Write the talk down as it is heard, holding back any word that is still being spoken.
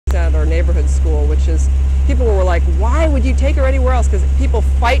neighborhood school, which is, people were like, why would you take her anywhere else? Because people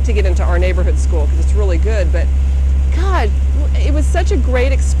fight to get into our neighborhood school because it's really good. But God, it was such a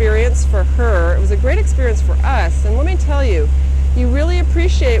great experience for her. It was a great experience for us. And let me tell you, you really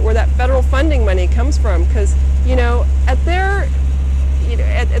appreciate where that federal funding money comes from, because, you know, at their, you know,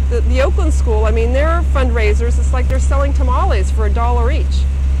 at the Oakland school, I mean, their fundraisers, it's like they're selling tamales for $1 each.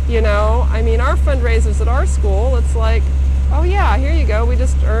 You know, I mean, our fundraisers at our school, it's like, oh yeah, here you go, we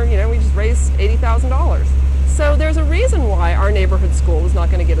just earned, you know, we just raised $80,000. So there's a reason why our neighborhood school is not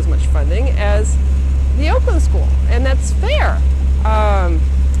going to get as much funding as the Oakland school, and that's fair.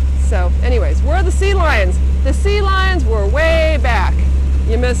 So anyways, where are the sea lions? The sea lions were way back.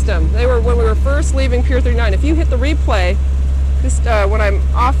 You missed them. They were when we were first leaving Pier 39. If you hit the replay, just when I'm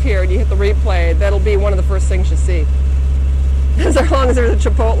off here and you hit the replay, that'll be one of the first things you see. As long as there's a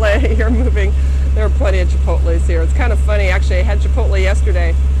Chipotle, you're moving. There are plenty of Chipotles here. It's kind of funny, actually. I had Chipotle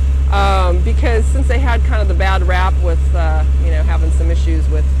yesterday because since they had kind of the bad rap with, you know, having some issues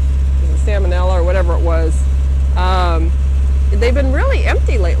with salmonella or whatever it was, they've been really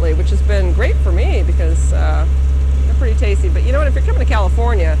empty lately, which has been great for me because they're pretty tasty. But you know what? If you're coming to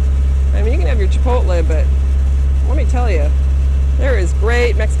California, I mean, you can have your Chipotle, but let me tell you, there is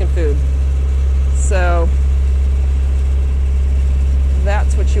great Mexican food. So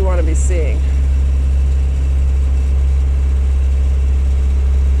that's what you want to be seeing.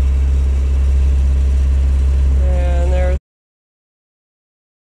 And there's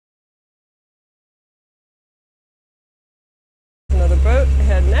another boat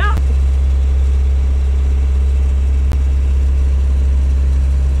heading out.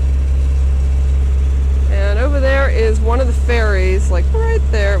 And over there is one of the ferries, like right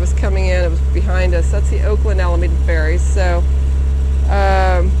there. It was coming in, it was behind us. That's the Oakland Alameda Ferry. So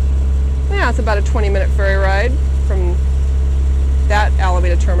yeah, it's about a 20-minute ferry ride from that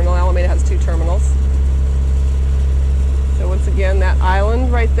Alameda terminal. Alameda has 2 terminals. So once again, that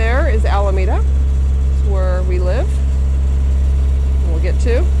island right there is Alameda. It's where we live. We'll get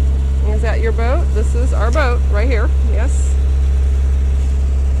to. Is that your boat? This is our boat right here. Yes.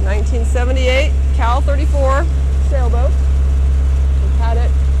 1978 Cal 34 sailboat. We've had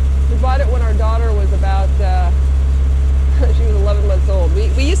it. We bought it when our daughter was about she was 11 months old.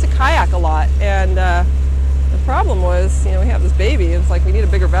 We used to kayak a lot, and the problem was, you know, we have this baby, and it's like we need a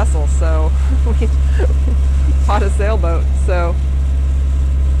bigger vessel, so we bought a sailboat. So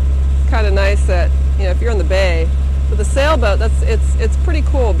it's kind of nice that, you know, if you're in the bay with a sailboat, it's pretty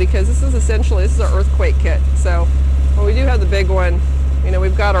cool, because this is our earthquake kit. So when we do have the big one, you know,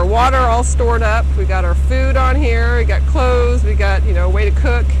 we've got our water all stored up, we got our food on here, we got clothes, we got, you know, a way to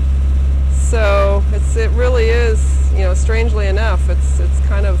cook. So it really is, you know, strangely enough, it's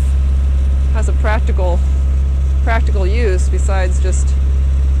kind of has a practical use besides just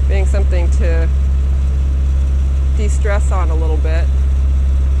being something to de-stress on a little bit.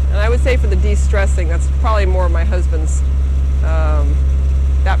 And I would say for the de-stressing, that's probably more my husband's,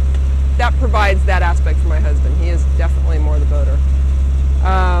 that provides that aspect for my husband. He is definitely more the boater.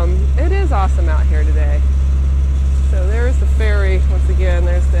 It is awesome out here today. So there's the ferry, once again,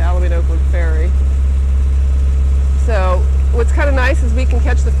 there's the Alameda Oakland ferry. So what's kind of nice is we can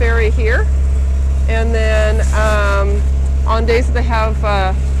catch the ferry here, and then on days that they have,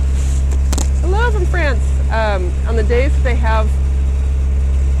 hello from France, on the days that they have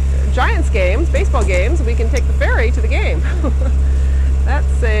Giants games, baseball games, we can take the ferry to the game.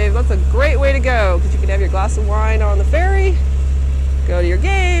 That's a great way to go, because you can have your glass of wine on the ferry, go to your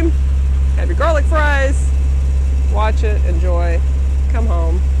game, have your garlic fries, watch it, enjoy, come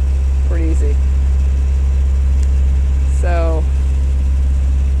home, pretty easy. So,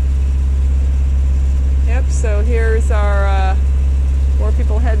 yep, so here's our, more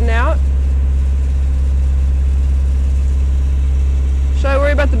people heading out. Should I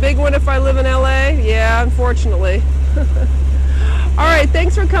worry about the big one if I live in LA? Yeah, unfortunately. All right,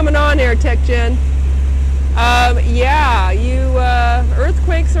 thanks for coming on here, TechGen. Yeah,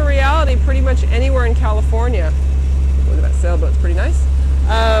 earthquakes are reality pretty much anywhere in California. Look at that sailboat, it's pretty nice.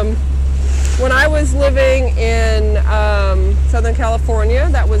 When I was living in Southern California,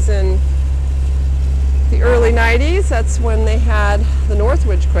 that was in the early 90s, that's when they had the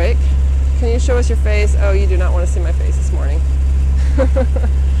Northridge quake. Can you show us your face? Oh, you do not want to see my face this morning.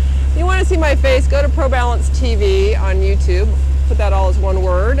 If you want to see my face, go to ProBalance TV on YouTube. Put that all as one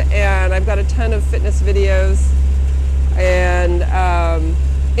word, and I've got a ton of fitness videos and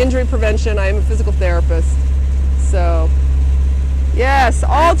injury prevention. I am a physical therapist. So, yes,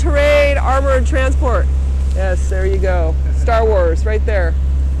 all-terrain armored transport. Yes, there you go. Star Wars, right there.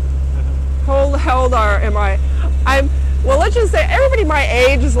 How old am I? Well, let's just say everybody my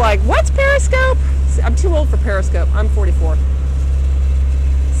age is like, what's Periscope? See, I'm too old for Periscope. I'm 44.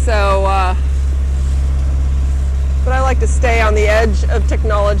 So, but I like to stay on the edge of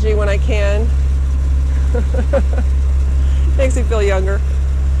technology when I can. Makes me feel younger.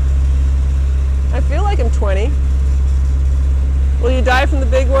 I feel like I'm 20. Will you die from the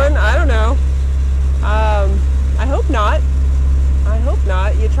big one? I don't know. I hope not. I hope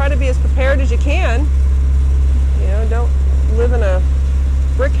not. You try to be as prepared as you can. You know, don't live in a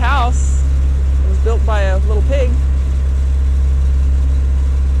brick house that was built by a little pig.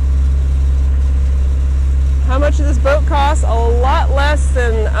 How much does this boat cost? A lot less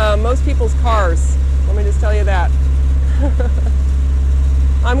than most people's cars. Let me just tell you that.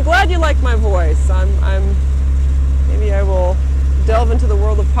 I'm glad you like my voice. Maybe I will delve into the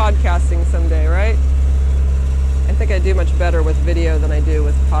world of podcasting someday, right? I think I do much better with video than I do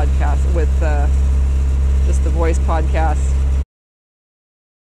with podcast, with just the voice podcast.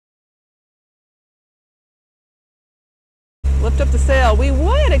 Lift up the sail. We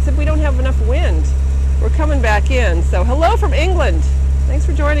would, except we don't have enough wind. We're coming back in. So hello from England. Thanks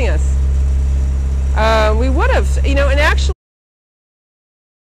for joining us. We would have, you know, and actually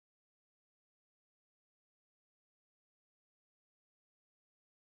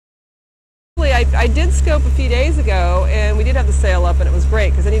I did scope a few days ago, and we did have the sail up, and it was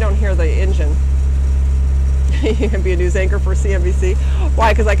great because then you don't hear the engine. You can be a news anchor for CNBC.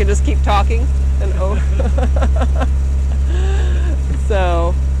 Why? Because I can just keep talking. And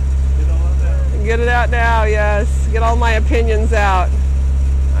so get it out now. Yes, get all my opinions out.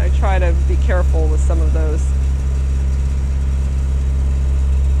 I try to be careful with some of those.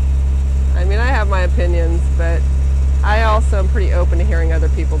 I mean, I have my opinions, but I also am pretty open to hearing other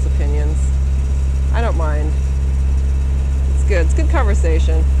people's opinions. I don't mind. It's good. It's good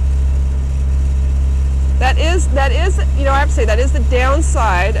conversation. That is, you know, I have to say that is the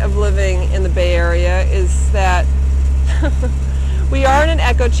downside of living in the Bay Area, is that we are in an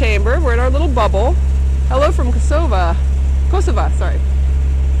echo chamber. We're in our little bubble. Hello from Kosovo, sorry.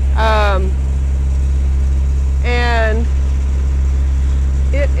 And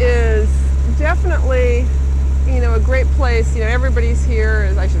it is definitely, you know, a great place. You know, everybody's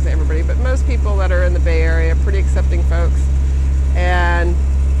here, I shouldn't say everybody, but most people that are in the Bay Area are pretty accepting folks. And,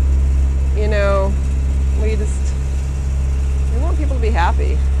 you know, we want people to be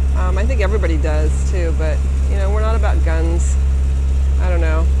happy. I think everybody does too, but, you know, we're not about guns. I don't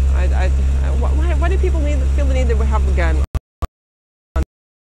know. Why do people feel the need to have a gun?